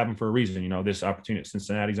things happen for a reason. This opportunity at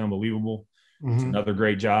Cincinnati is unbelievable. It's another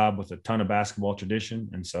great job with a ton of basketball tradition.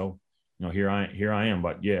 And so, here I am.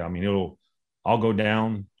 But yeah, I mean, I'll go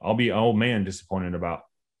down. I'll be an old man disappointed about,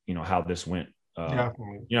 how this went.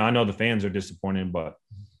 Definitely. I know the fans are disappointed, but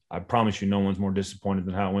I promise you, no one's more disappointed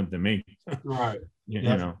than how it went than me. Right. you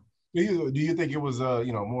know. Do you think it was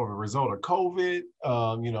more of a result of COVID?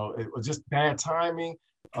 It was just bad timing.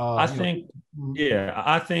 I think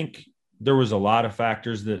there was a lot of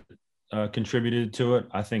factors that contributed to it.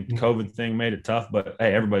 I think the COVID thing made it tough, but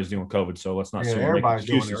hey, everybody's dealing with COVID, so let's not say everybody's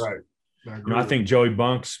doing it right. I think Joey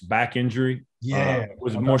Bunk's back injury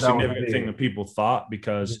was a more significant thing than people thought,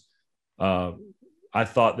 because I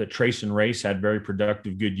thought that Trace and Race had very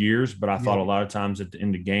productive, good years, but I thought a lot of times at the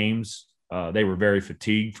end of games, they were very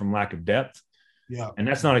fatigued from lack of depth. Yeah. And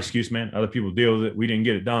that's not an excuse, man. Other people deal with it. We didn't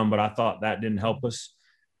get it done, but I thought that didn't help us.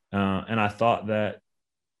 And I thought that,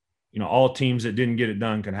 all teams that didn't get it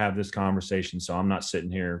done can have this conversation. So I'm not sitting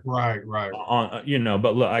here. Right.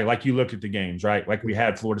 But look, like you look at the games, right? Like we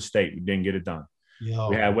had Florida State, we didn't get it done. Yeah.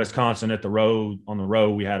 We had Wisconsin on the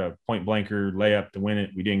road. We had a point blanker layup to win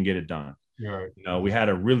it. We didn't get it done. Right. We had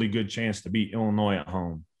a really good chance to beat Illinois at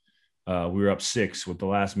home. We were up 6 with the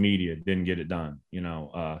last media, didn't get it done. We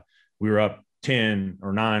were up 10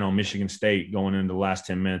 or 9 on Michigan State going into the last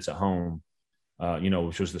 10 minutes at home,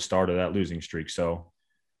 which was the start of that losing streak. So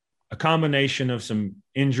a combination of some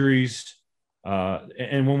injuries.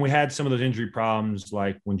 And when we had some of those injury problems,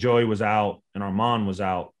 like when Joey was out and Armand was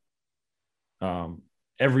out,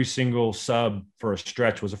 every single sub for a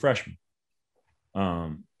stretch was a freshman.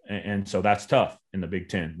 And so that's tough in the Big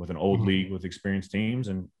Ten with an old league with experienced teams.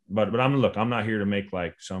 But I'm not here to make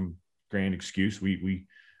like some grand excuse. We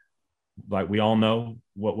all know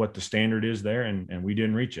what the standard is there, and we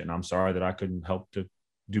didn't reach it. And I'm sorry that I couldn't help to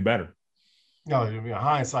do better. No,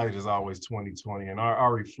 hindsight is always 20/20, and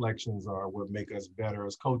our reflections are what make us better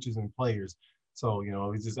as coaches and players. So,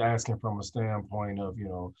 we're just asking from a standpoint of,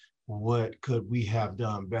 what could we have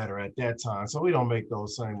done better at that time, so we don't make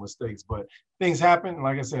those same mistakes. But things happen.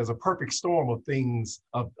 Like I said, it's a perfect storm of things,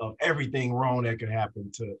 of everything wrong that could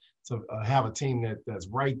happen to have a team that's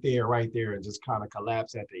right there and just kind of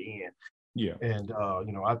collapse at the end. Yeah. And,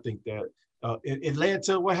 I think that it led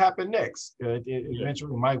to what happened next.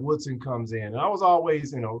 Eventually Mike Woodson comes in. And I was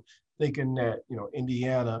always, thinking that,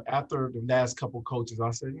 Indiana, after the last couple coaches,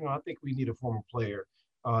 I said, I think we need a former player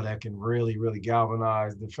that can really, really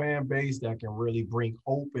galvanize the fan base, that can really bring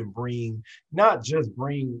hope and not just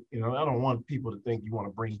bring, I don't want people to think you want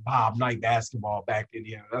to bring Bob Knight basketball back to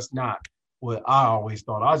Indiana. That's not what I always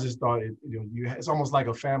thought. I just thought it's almost like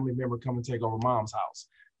a family member come and take over mom's house.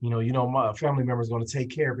 My family member is going to take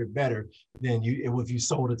care of it better than if you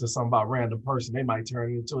sold it to some random person. They might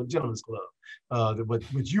turn it into a gentleman's club. But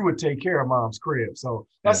you would take care of mom's crib. So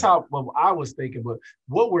that's how I was thinking. But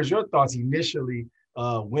what was your thoughts initially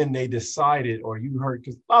when they decided, or you heard?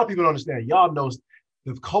 Because a lot of people don't understand. Y'all know,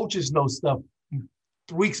 the coaches know stuff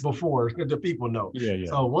weeks before the people know. Yeah.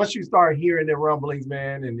 So once you start hearing the rumblings,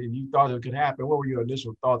 man, and you thought it could happen, what were your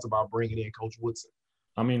initial thoughts about bringing in Coach Woodson?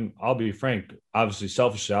 I mean, I'll be frank. Obviously,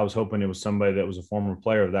 selfishly, I was hoping it was somebody that was a former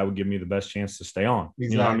player that would give me the best chance to stay on.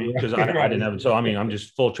 Exactly. You know what I mean? Because I didn't have it. So, I mean, I'm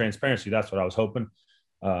just full transparency. That's what I was hoping.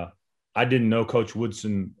 I didn't know Coach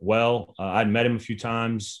Woodson well. I'd met him a few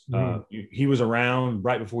times. He was around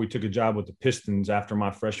right before we took a job with the Pistons after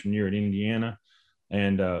my freshman year at Indiana.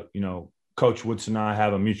 And, Coach Woodson and I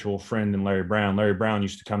have a mutual friend in Larry Brown. Larry Brown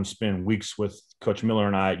used to come spend weeks with Coach Miller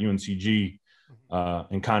and I at UNCG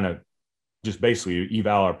and kind of just basically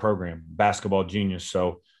eval our program, basketball genius.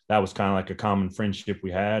 So that was kind of like a common friendship we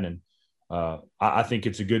had. And I think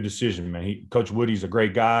it's a good decision, man. Coach Woody's a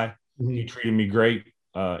great guy. He treated me great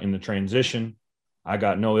in the transition. I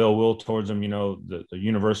got no ill will towards him. The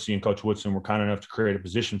university and Coach Woodson were kind enough to create a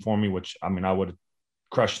position for me, which, I would have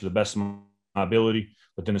crushed to the best of my ability.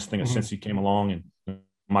 But then this thing at Cincy came along, and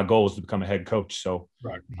my goal is to become a head coach. So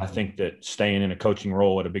I think that staying in a coaching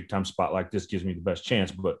role at a big-time spot like this gives me the best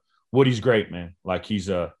chance. But Woody's great, man. Like, he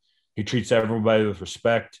treats everybody with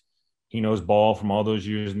respect. He knows ball from all those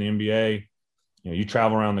years in the NBA. You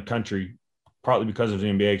travel around the country, partly because of the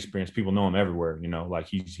NBA experience. People know him everywhere. Like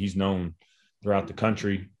he's known throughout the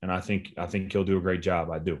country, and I think he'll do a great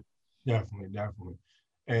job. I do. Definitely.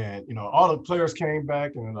 And all the players came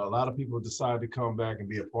back, and a lot of people decided to come back and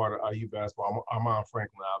be a part of IU basketball. Armand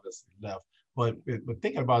Franklin obviously left, but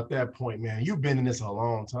thinking about that point, man, you've been in this a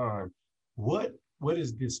long time. What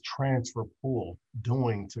is this transfer pool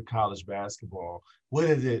doing to college basketball? What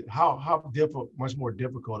is it? How difficult? Much more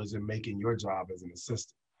difficult is it making your job as an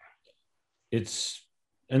assistant? It's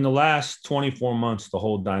in the last 24 months, the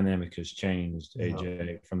whole dynamic has changed,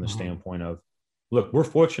 AJ, from the standpoint of, look, we're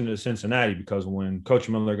fortunate at Cincinnati because when Coach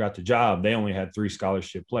Miller got the job, they only had 3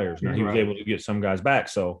 scholarship players. Now he was able to get some guys back.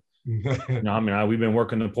 So, we've been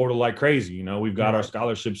working the portal like crazy. We've got our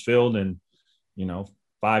scholarships filled, and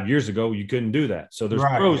 5 years ago you couldn't do that. So there's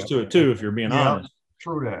pros to it too, if you're being honest.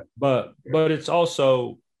 True that. But it's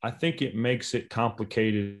also, I think it makes it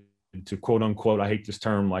complicated to, quote unquote, I hate this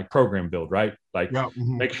term, like program build, right? Like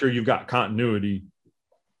make sure you've got continuity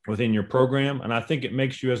within your program. And I think it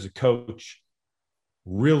makes you as a coach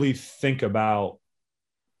really think about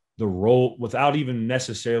the role without even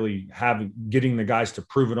necessarily getting the guys to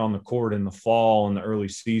prove it on the court in the fall and the early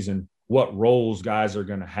season, what roles guys are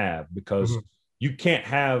going to have, because you can't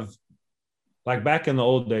have, like back in the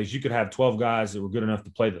old days, you could have 12 guys that were good enough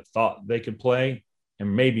to play that thought they could play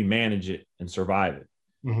and maybe manage it and survive it.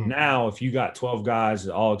 Now, if you got 12 guys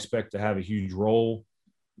that all expect to have a huge role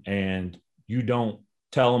and you don't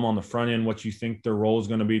tell them on the front end what you think their role is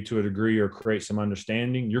going to be to a degree or create some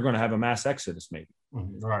understanding, you're going to have a mass exodus maybe.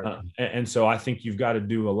 And so I think you've got to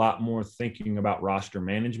do a lot more thinking about roster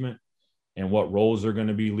management and what roles are going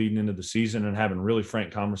to be leading into the season, and having really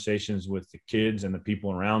frank conversations with the kids and the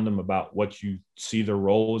people around them about what you see their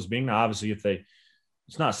role as being. Now, obviously,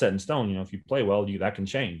 it's not set in stone, if you play well, that can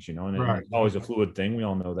change, and it's always a fluid thing. We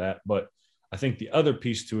all know that. But I think the other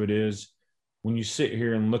piece to it is, when you sit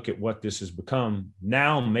here and look at what this has become,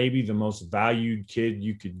 now maybe the most valued kid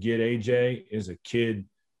you could get, AJ, is a kid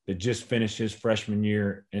that just finished his freshman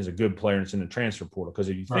year and is a good player and it's in the transfer portal. Because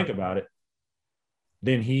if you think about it,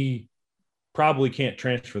 then he probably can't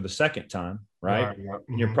transfer the second time, right?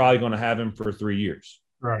 And you're probably going to have him for 3 years.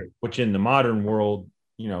 Which in the modern world,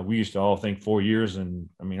 we used to all think 4 years. And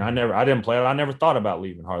I didn't play it. I never thought about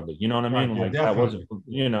leaving hardly. You know what I mean? That wasn't,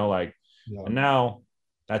 and now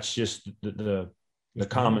that's just the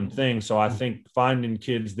common thing. So I think finding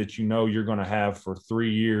kids that you're going to have for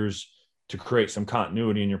 3 years to create some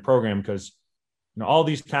continuity in your program, because all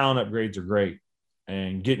these talent upgrades are great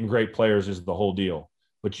and getting great players is the whole deal.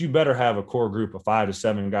 But you better have a core group of 5 to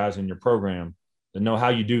 7 guys in your program that know how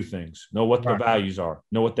you do things, know what the values are,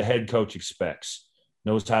 know what the head coach expects,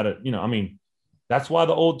 knows how to, that's why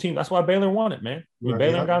the old team, that's why Baylor won it, man.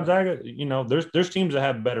 Baylor and Gonzaga, there's teams that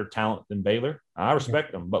have better talent than Baylor. I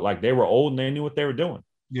respect them, but they were old and they knew what they were doing.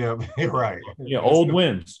 Old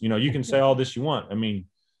wins. You can say all this you want.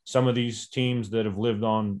 Some of these teams that have lived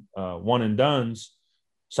on one and dones,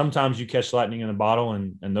 sometimes you catch lightning in a bottle,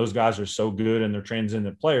 and those guys are so good and they're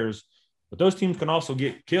transcendent players. But those teams can also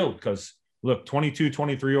get killed because, look, 22,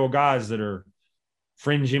 23-year-old guys that are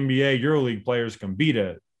fringe NBA EuroLeague players can beat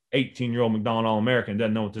a 18-year-old McDonald All-American,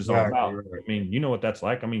 doesn't know what this is all about. You know what that's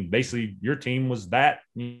like. Basically, your team was that.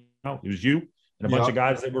 It was you and a bunch of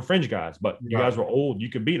guys that were fringe guys, but you guys were old. You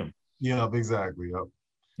could beat them. Exactly.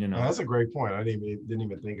 That's a great point. I didn't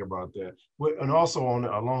even think about that. And also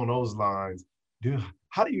along those lines,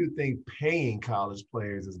 how do you think paying college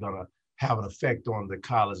players is going to have an effect on the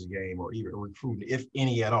college game or even recruiting, if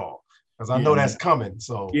any at all? Because I know that's coming.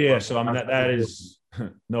 So that is,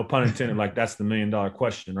 no pun intended, that's the $1 million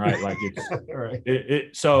question, right?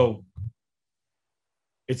 It's so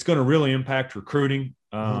it's going to really impact recruiting.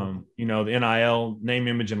 The NIL, name,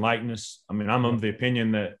 image, and likeness. I'm of the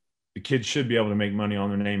opinion that the kids should be able to make money on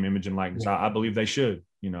their name, image, and likeness. I believe they should.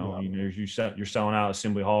 You're selling out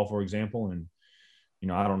Assembly Hall, for example, and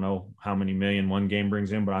I don't know how many million one game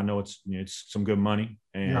brings in, but I know it's some good money.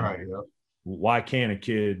 And why can't a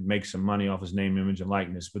kid make some money off his name, image, and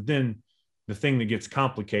likeness? But then the thing that gets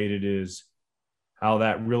complicated is how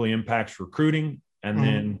that really impacts recruiting, and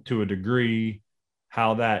then to a degree,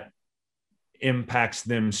 how that impacts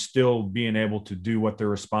them still being able to do what their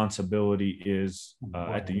responsibility is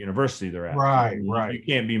at the university they're at. Right. You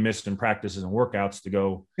can't be missing practices and workouts to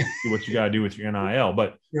go do what you got to do with your NIL.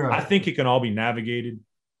 But I think it can all be navigated.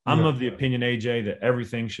 I'm of the opinion, AJ, that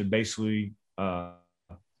everything should basically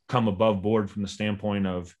come above board from the standpoint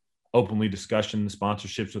of openly discussion,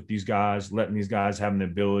 sponsorships with these guys, letting these guys have the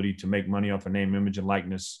ability to make money off a name, image, and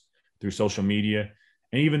likeness through social media.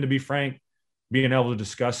 And even, to be frank, being able to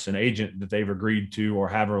discuss an agent that they've agreed to or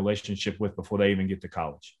have a relationship with before they even get to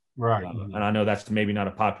college. Right. And I know that's maybe not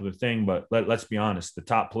a popular thing, but let's be honest. The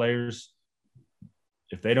top players,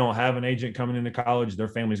 if they don't have an agent coming into college, their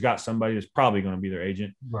family's got somebody that's probably going to be their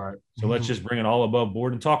agent. Right. So let's just bring it all above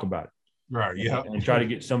board and talk about it. Right. Yeah. And try to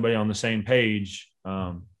get somebody on the same page.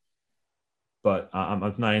 But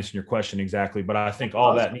I'm not answering your question exactly, but I think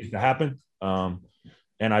all that needs to happen. And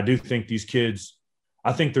I do think these kids,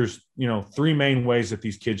 I think there's, 3 main ways that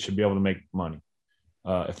these kids should be able to make money.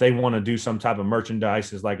 If they want to do some type of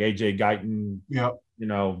merchandise, like AJ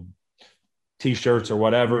Guyton, T-shirts or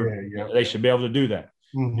whatever, they should be able to do that.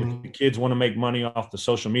 If the kids want to make money off the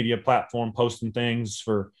social media platform, posting things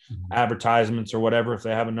for advertisements or whatever, if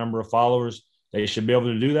they have a number of followers, they should be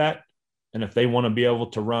able to do that. And if they want to be able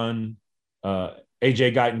to run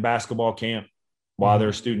AJ Guyton basketball camp while they're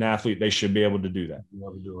a student athlete, they should be able to do that.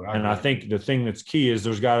 And I think the thing that's key is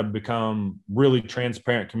there's got to become really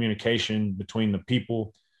transparent communication between the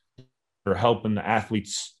people that are helping the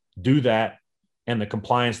athletes do that and the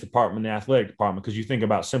compliance department, the athletic department. Because you think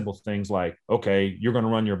about simple things like, okay, you're going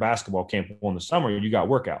to run your basketball camp in the summer, you got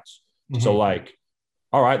workouts. So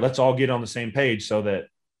all right, let's all get on the same page so that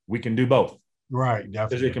we can do both. Right.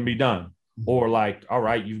 Because it can be done. Or all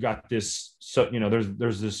right, you've got this,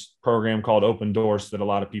 there's this program called Open Doors that a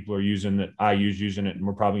lot of people are using, that I using it, and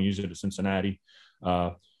we're probably using it at Cincinnati,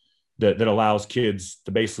 that allows kids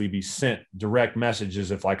to basically be sent direct messages.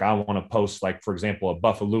 If I want to post, for example, a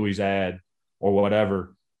Buffalo Louis ad or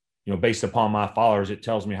whatever, based upon my followers, it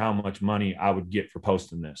tells me how much money I would get for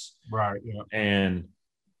posting this. Right. Yeah. And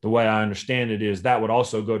the way I understand it is that would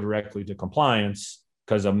also go directly to compliance,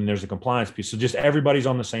 because there's a compliance piece. So just everybody's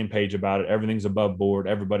on the same page about it. Everything's above board.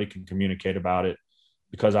 Everybody can communicate about it,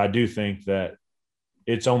 because I do think that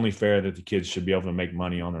it's only fair that the kids should be able to make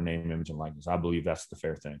money on their name, image, and likeness. I believe that's the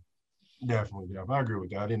fair thing. Definitely. Yeah, I agree with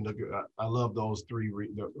that. I didn't look at, I love those three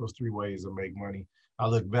ways to make money. I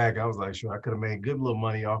look back, I was like, sure, I could have made good little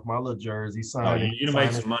money off my little jersey. You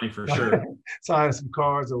made some money for sure. Signing some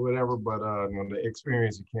cards or whatever, but the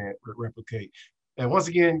experience you can't replicate. And once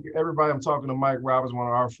again, everybody, I'm talking to Mike Roberts, one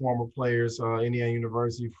of our former players, Indiana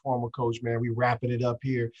University, former coach, man. We wrapping it up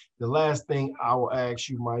here. The last thing I will ask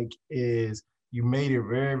you, Mike, is you made it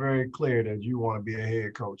very, very clear that you want to be a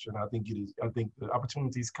head coach. And I think the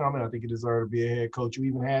opportunity's coming. I think you deserve to be a head coach. You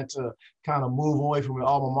even had to kind of move away from your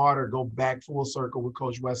alma mater, go back full circle with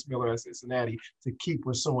Coach Wes Miller at Cincinnati to keep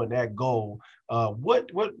pursuing that goal.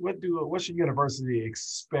 What should university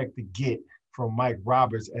expect to get from Mike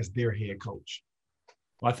Roberts as their head coach?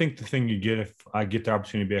 Well, I think the thing you get if I get the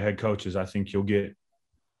opportunity to be a head coach is I think you'll get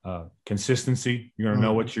consistency. You're going to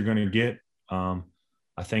know what you're going to get.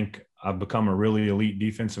 I think I've become a really elite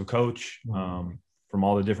defensive coach from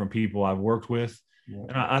all the different people I've worked with. Yeah.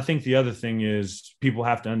 And I think the other thing is people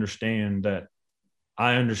have to understand that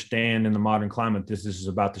I understand in the modern climate, this is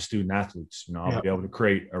about the student athletes. I'll be able to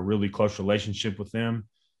create a really close relationship with them.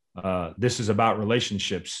 This is about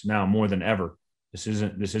relationships now more than ever. This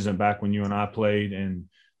isn't back when you and I played, and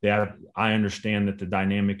I understand that the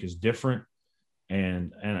dynamic is different,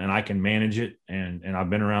 and I can manage it. And I've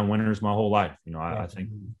been around winners my whole life. I think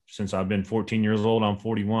since I've been 14 years old, I'm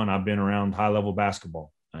 41. I've been around high level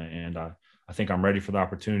basketball, and I think I'm ready for the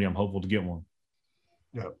opportunity. I'm hopeful to get one.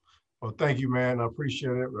 Yeah. Well, thank you, man. I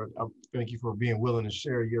appreciate it. Thank you for being willing to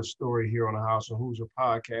share your story here on the House of Hoosier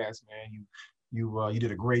podcast, man. You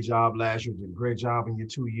did a great job last year. You did a great job in your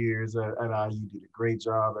 2 years at IU. You did a great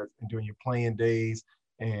job during your playing days.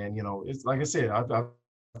 And, it's like I said, I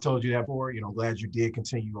told you that before. Glad you did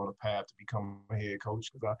continue on the path to become a head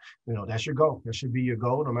coach, because that's your goal. That should be your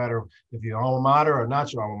goal, no matter if you're alma mater or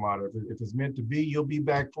not your alma mater. If it's meant to be, you'll be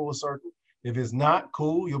back full circle. If it's not,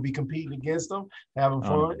 cool, you'll be competing against them, having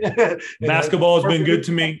fun. Basketball has been good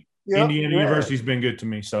to me. Yep. Indiana Yeah. University's been good to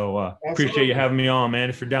me. So appreciate you having me on, man.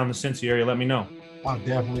 If you're down the Cincy area, let me know. I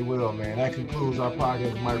definitely will, man. That concludes our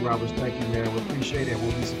podcast. Mike Roberts, thank you, man. We appreciate it.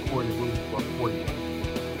 We'll be supporting the for you.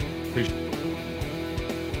 Appreciate it.